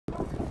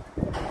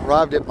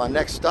Arrived at my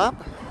next stop,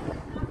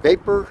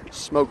 Vapor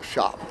Smoke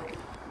Shop.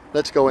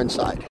 Let's go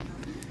inside.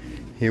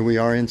 Here we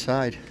are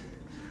inside.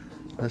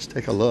 Let's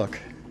take a look.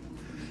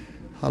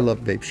 I love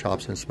vape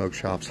shops and smoke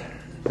shops.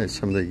 There's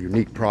some of the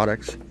unique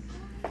products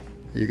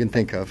you can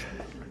think of.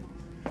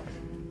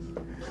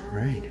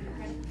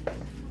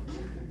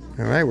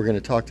 All right, we're going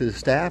to talk to the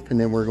staff and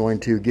then we're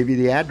going to give you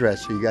the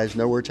address so you guys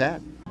know where it's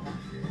at.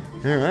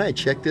 All right,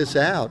 check this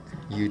out.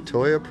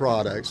 Utoya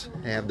products.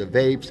 They have the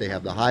vapes, they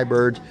have the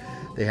hybrids,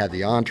 they have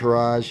the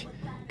entourage.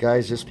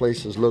 Guys, this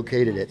place is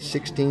located at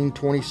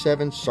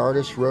 1627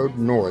 Sardis Road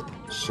North,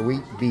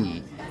 Suite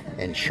B,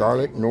 in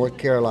Charlotte, North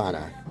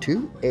Carolina,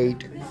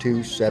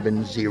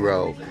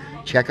 28270.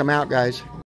 Check them out, guys.